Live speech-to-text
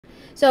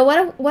So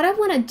what I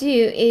want to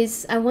do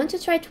is I want to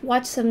try to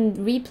watch some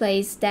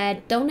replays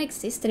that don't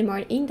exist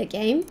anymore in the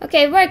game.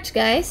 Okay, it worked,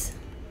 guys.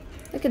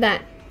 Look at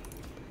that.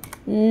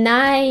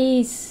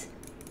 Nice.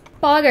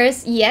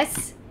 Poggers,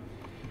 yes.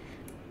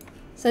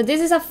 So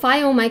this is a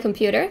file on my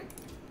computer,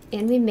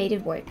 and we made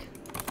it work.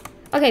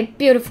 Okay,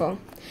 beautiful.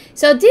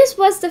 So this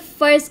was the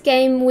first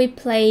game we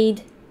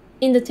played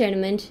in the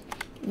tournament,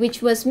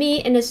 which was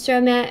me and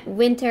Nostromia,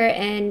 Winter,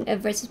 and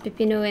versus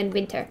Pepino and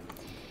Winter.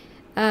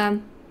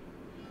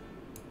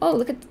 Oh,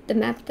 look at the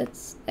map.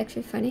 That's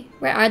actually funny.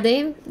 Where are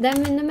them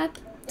in the map?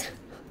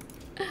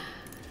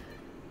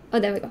 Oh,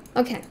 there we go.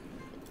 Okay.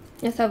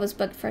 I thought it was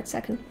bugged for a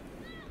second.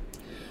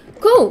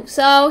 Cool.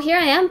 So here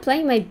I am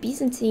playing my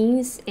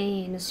Byzantines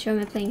and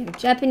Nostromia playing her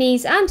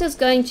Japanese. I'm just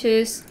going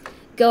to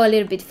go a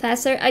little bit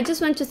faster. I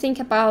just want to think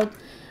about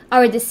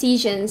our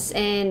decisions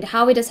and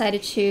how we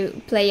decided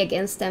to play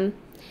against them.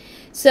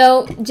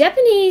 So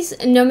Japanese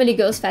normally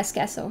goes fast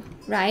castle,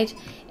 right?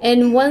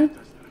 And one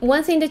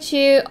thing that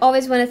you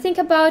always want to think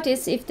about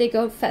is if they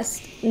go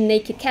fast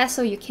naked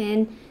castle, you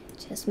can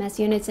just mass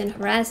units and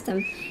harass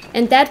them.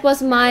 And that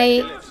was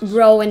my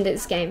role in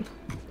this game.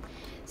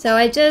 So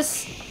I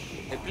just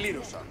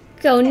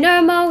go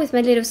normal with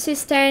my little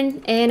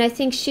cistern, and I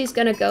think she's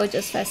gonna go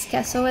just fast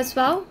castle as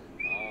well.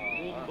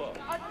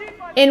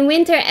 In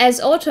Winter as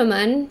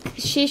Ottoman,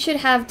 she should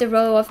have the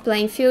role of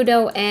playing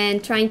feudal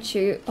and trying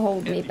to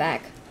hold me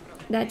back.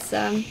 That's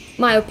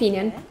my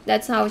opinion.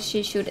 That's how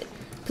she should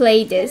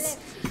play this.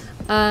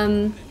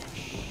 And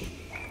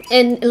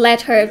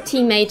let her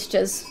teammate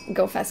just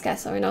go fast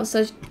castle, you know.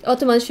 So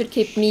Ottoman should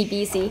keep me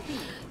busy.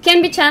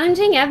 Can be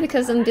challenging, yeah,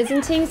 because I'm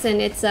Byzantines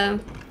and it's a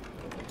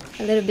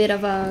little bit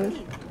of a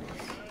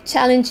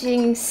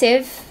challenging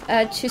civ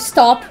to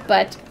stop,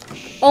 but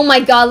oh my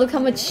god, look how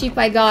much sheep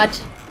I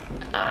got.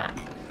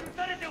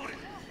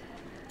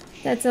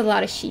 That's a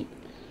lot of sheep.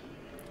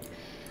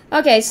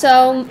 Okay,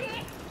 so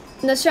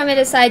Nostromia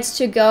decides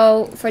to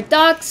go for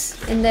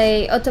dogs, and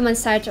the Ottomans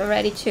start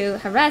already to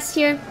harass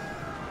here.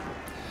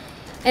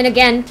 And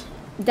again,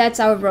 that's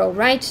our role,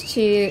 right?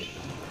 To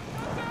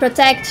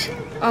protect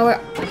our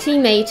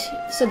teammate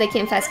so they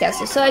can fast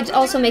castle. So I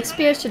also make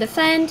spears to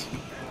defend.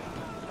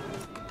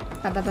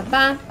 Ba ba ba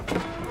ba.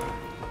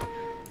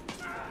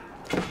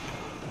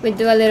 We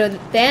do a little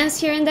dance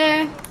here and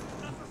there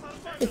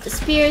with the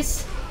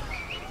spears.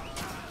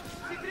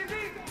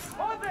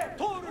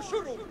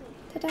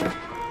 Ta-da.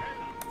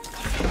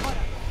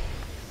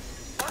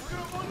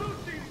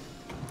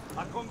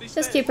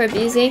 Just keep her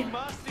busy.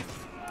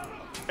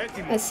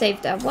 I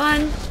saved that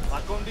one.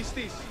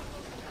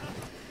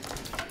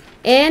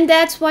 And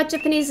that's what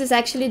Japanese is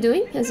actually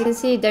doing. As you can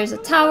see, there's a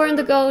tower in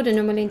the gold, and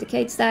normally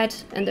indicates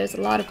that, and there's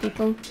a lot of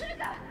people.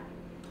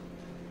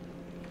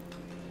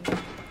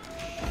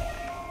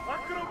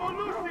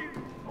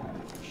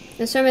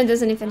 Nostromia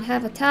doesn't even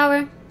have a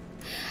tower.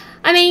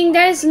 I mean,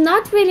 there's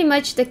not really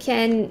much that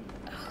can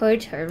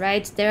hurt her,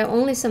 right? There are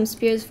only some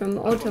spears from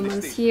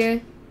Ottomans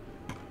here.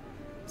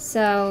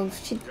 So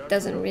she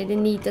doesn't really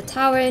need the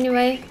tower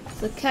anyway.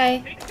 It's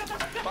okay.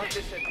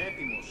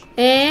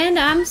 And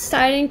I'm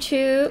starting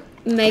to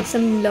make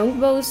some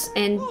longbows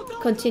and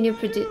continue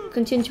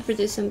to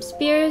produce some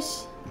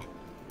spears.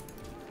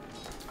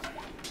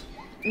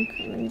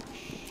 Okay, let me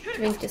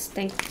drink this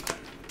thing.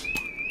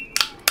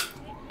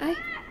 Aye.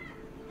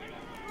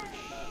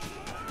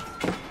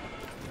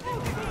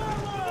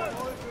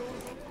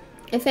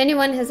 If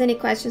anyone has any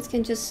questions,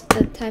 can just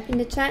type in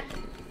the chat.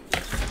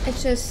 I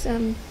just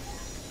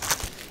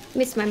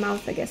miss my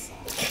mouth, I guess.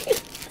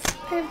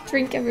 I have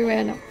drink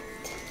everywhere now.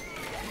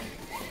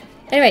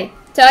 Anyway,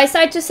 so I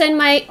start to send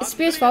my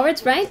spears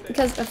forwards, right?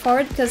 Because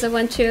I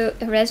want to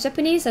harass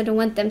Japanese. I don't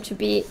want them to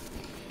be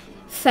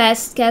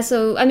fast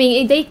castle. I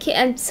mean, they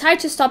can. It's hard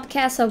to stop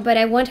castle, but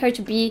I want her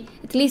to be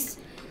at least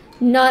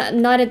not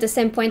at the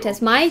same point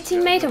as my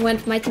teammate. I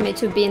want my teammate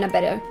to be in a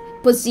better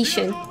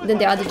position than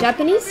the other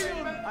Japanese.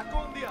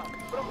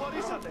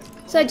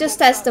 So I just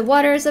test the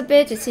waters a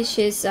bit. You see,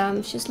 she's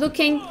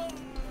looking,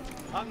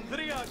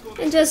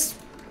 and just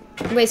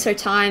waste her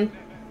time.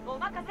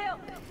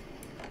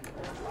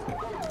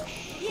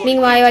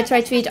 Meanwhile, I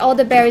try to eat all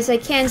the berries I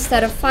can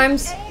instead of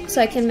farms,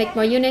 so I can make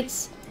more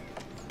units.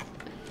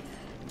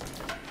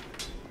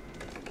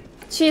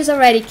 She's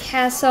already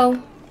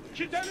castle.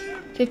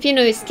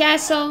 Pepino is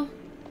castle.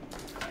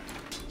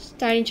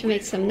 Starting to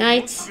make some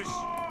knights.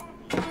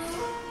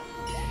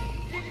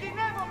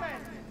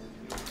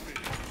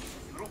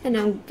 And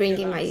I'm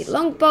bringing my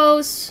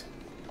longbows.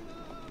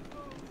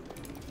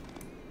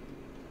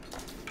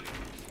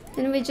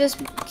 And we just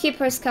keep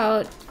her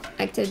scout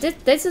active.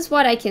 This is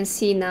what I can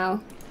see now.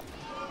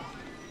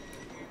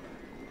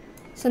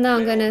 So now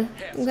I'm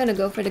gonna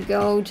go for the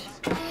gold.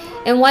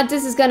 And what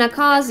this is gonna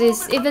cause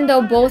is, even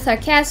though both are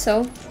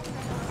castle,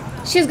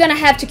 she's gonna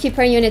have to keep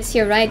her units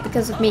here, right?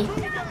 Because of me.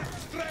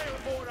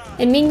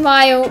 And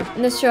meanwhile,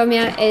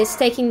 Nostromia is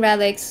taking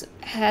relics,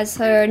 has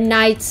her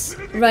knights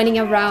running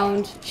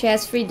around, she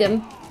has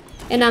freedom,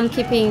 and I'm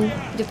keeping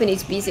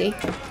Japanese busy.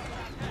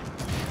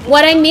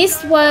 What I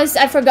missed was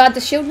I forgot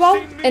the shield wall,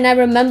 and I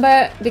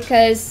remember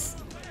because,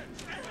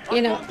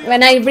 you know,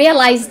 when I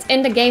realized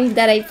in the game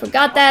that I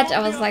forgot that, I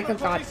was like, oh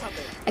god,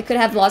 I could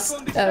have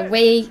lost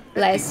way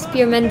less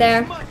spearmen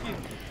there.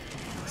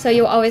 So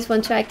you always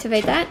want to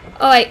activate that.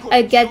 Oh,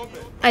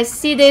 I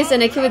see this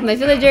and I kill with my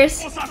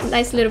villagers.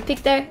 Nice little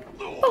pick there.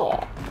 Oh,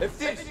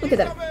 look at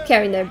them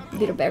carrying their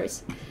little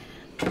berries.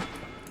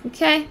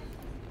 Okay.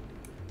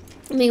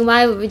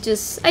 Meanwhile, I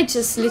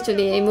just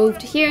literally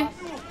moved here.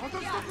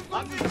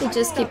 We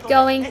just keep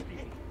going.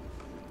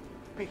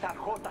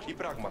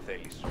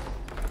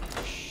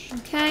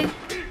 Okay.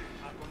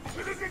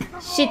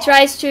 She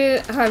tries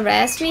to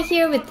harass me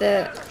here with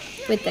the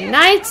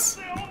knights,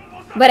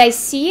 but I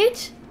see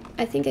it.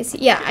 I think I see.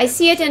 Yeah, I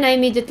see it, and I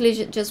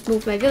immediately just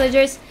move my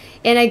villagers,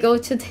 and I go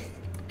to.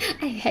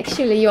 I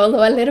actually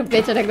YOLO a little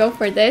bit, and I go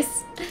for this.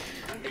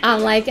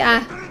 I'm like,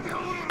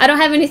 I don't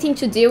have anything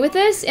to deal with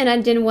this, and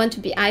I didn't want to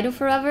be idle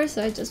forever,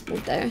 so I just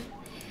moved there.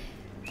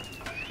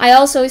 I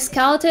also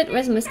scouted.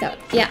 Where's my scout?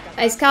 Yeah,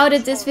 I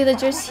scouted these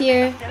villagers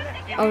here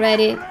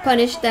already.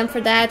 Punished them for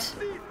that.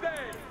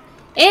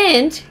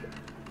 And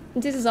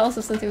this is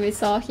also something we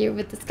saw here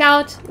with the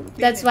scout.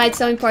 That's why it's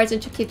so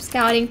important to keep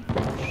scouting.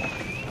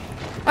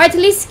 Or at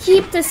least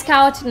keep the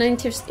scout in an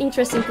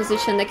interesting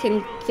position that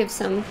can give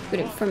some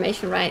good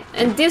information, right?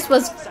 And this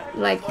was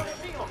like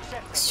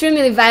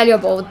extremely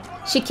valuable.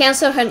 She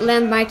canceled her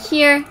landmark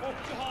here.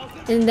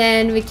 And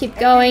then we keep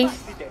going.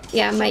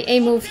 Yeah, my A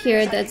move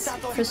here, that's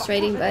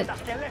frustrating, but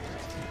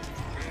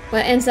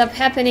what ends up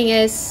happening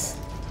is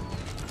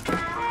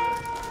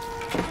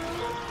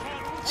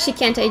she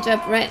can't age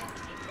up, right?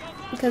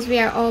 Because we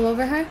are all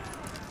over her.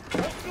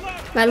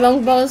 My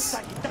longbows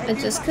are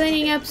just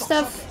cleaning up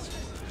stuff.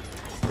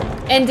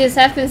 And this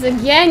happens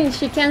again.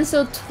 She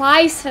cancelled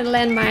twice her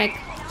landmark.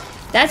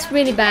 That's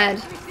really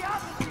bad.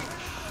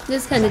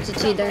 This kind of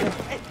GG there,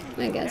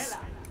 I guess.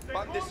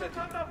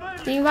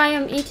 Meanwhile,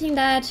 I'm eating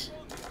that.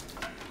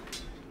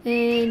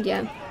 And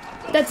yeah,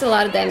 that's a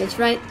lot of damage,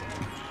 right?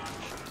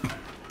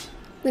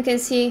 You can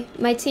see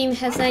my team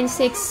has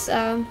 96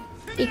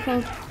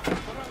 equal.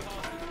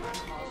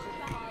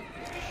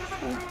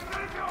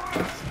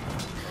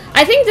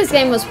 I think this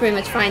game was pretty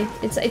much fine.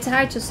 It's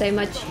hard to say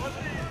much.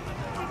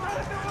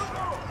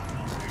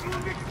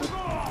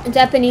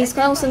 Japanese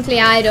constantly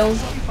idle,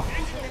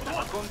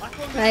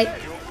 right?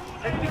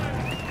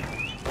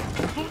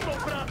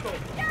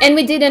 And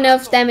we did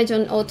enough damage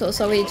on auto,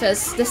 so we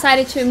just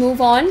decided to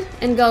move on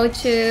and go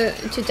to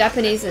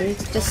Japanese and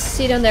just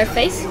sit on their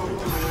face.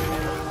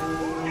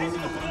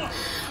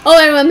 Oh,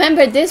 I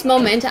remember this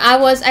moment.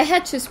 I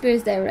had 2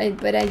 spears there, right?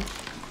 But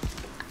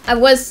I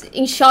was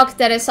in shock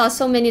that I saw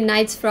so many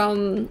knights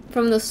from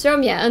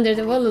Nostromia under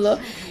the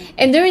Wololo.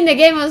 And during the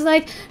game I was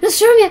like,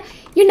 Nostromia,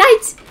 your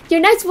knights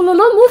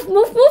Wololo,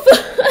 move.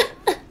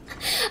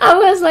 I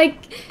was like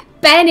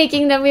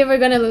panicking that we were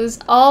gonna lose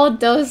all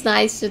those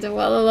knights to the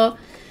Wololo.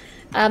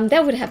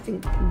 That would have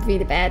been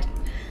really bad.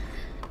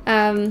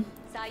 And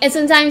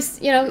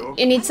sometimes, you know,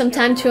 you need some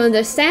time to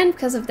understand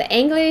because of the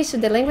English or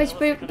the language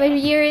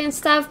barrier and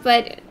stuff,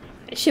 but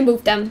she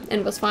moved them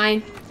and was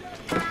fine.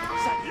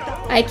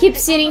 I keep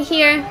sitting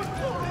here,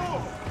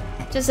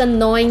 just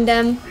annoying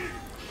them.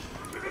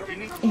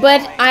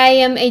 But I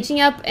am aging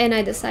up and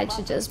I decide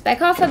to just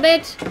back off a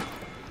bit.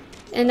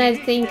 And I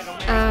think,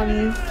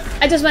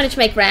 I just wanted to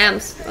make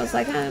rams. I was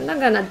like, I'm not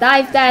gonna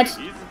dive that.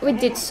 We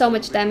did so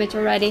much damage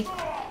already.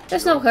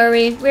 There's no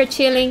hurry, we're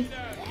chilling.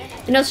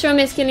 And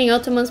Nostromia is killing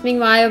Ottomans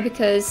meanwhile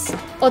because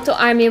Otto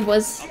army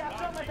was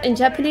in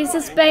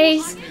Japanese's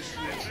base.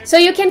 So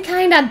you can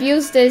kind of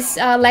abuse this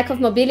lack of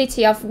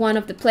mobility of one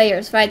of the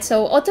players, right?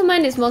 So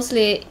Ottoman is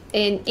mostly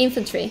in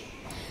infantry.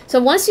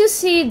 So once you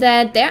see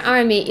that their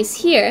army is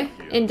here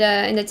in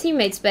the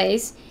teammate's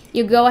base,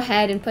 you go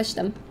ahead and push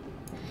them.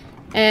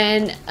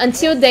 And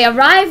until they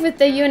arrive with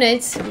the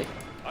units,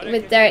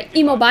 with their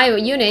immobile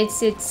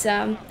units, it's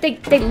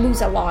they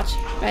lose a lot,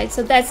 right?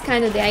 So that's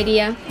kind of the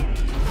idea.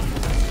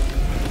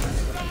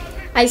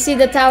 I see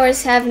the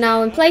towers have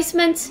now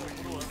emplacement.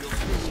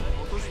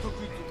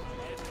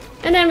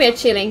 And then we're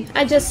chilling.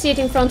 I just sit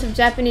in front of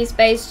Japanese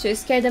base to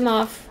scare them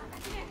off,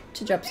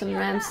 to drop some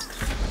rams.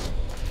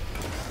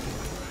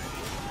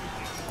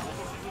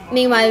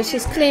 Meanwhile,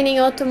 she's cleaning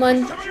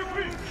Ottoman.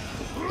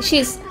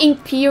 She's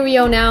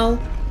Imperial now.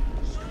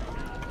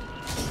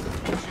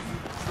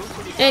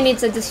 And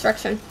it's a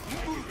destruction.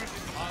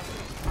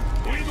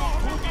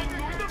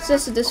 It's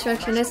just a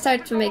destruction. I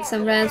start to make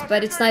some rams,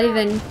 but it's not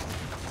even...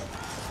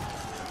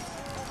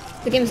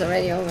 The game's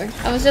already over.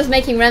 I was just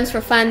making rams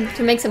for fun,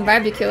 to make some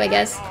barbecue, I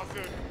guess.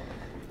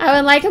 I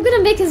was like, I'm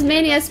gonna make as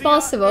many as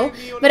possible,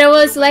 but I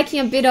was lacking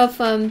a bit of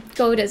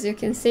code, as you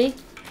can see.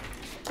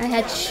 I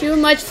had too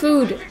much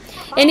food.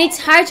 And it's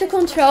hard to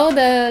control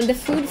the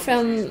food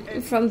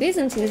from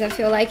Byzantines, I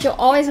feel like. You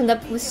always end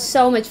up with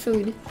so much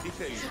food.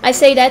 I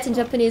say that in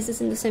Japanese is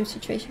in the same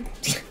situation.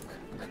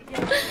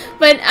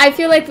 But I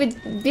feel like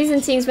with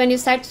Byzantines, when you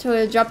start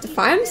to drop the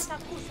farms,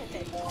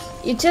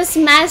 you just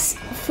mass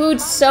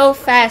food so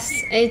fast.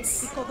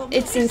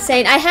 It's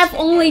insane. I have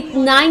only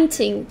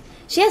 19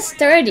 She has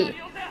 30.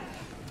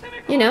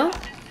 You know?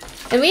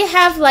 And we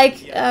have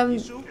like,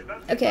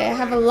 okay, I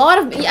have a lot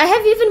of... I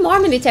have even more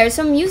military,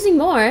 so I'm using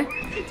more.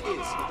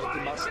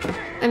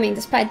 I mean,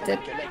 despite the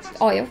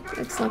oil.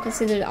 It's not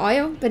considered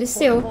oil, but it's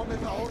still...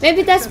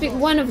 Maybe that's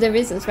one of the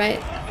reasons,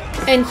 right?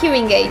 And Hugh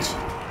engage.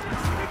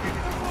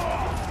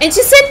 And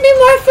she sent me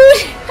more food!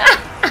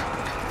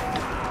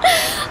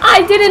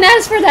 I didn't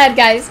ask for that,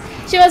 guys.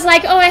 She was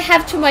like, oh, I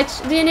have too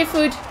much. Do you need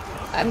food?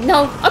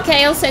 No.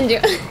 Okay, I'll send you.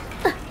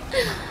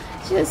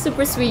 She was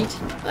super sweet.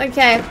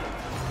 Okay.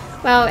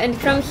 Well, and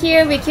from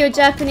here we killed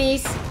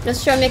Japanese.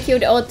 Nostromia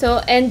killed Otto,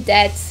 and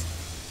that's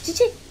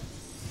GG.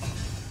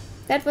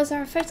 That was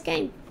our first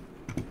game.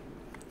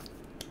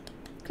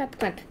 Clap,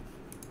 clap.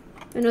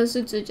 And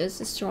Ozutsu just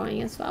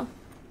destroying as well.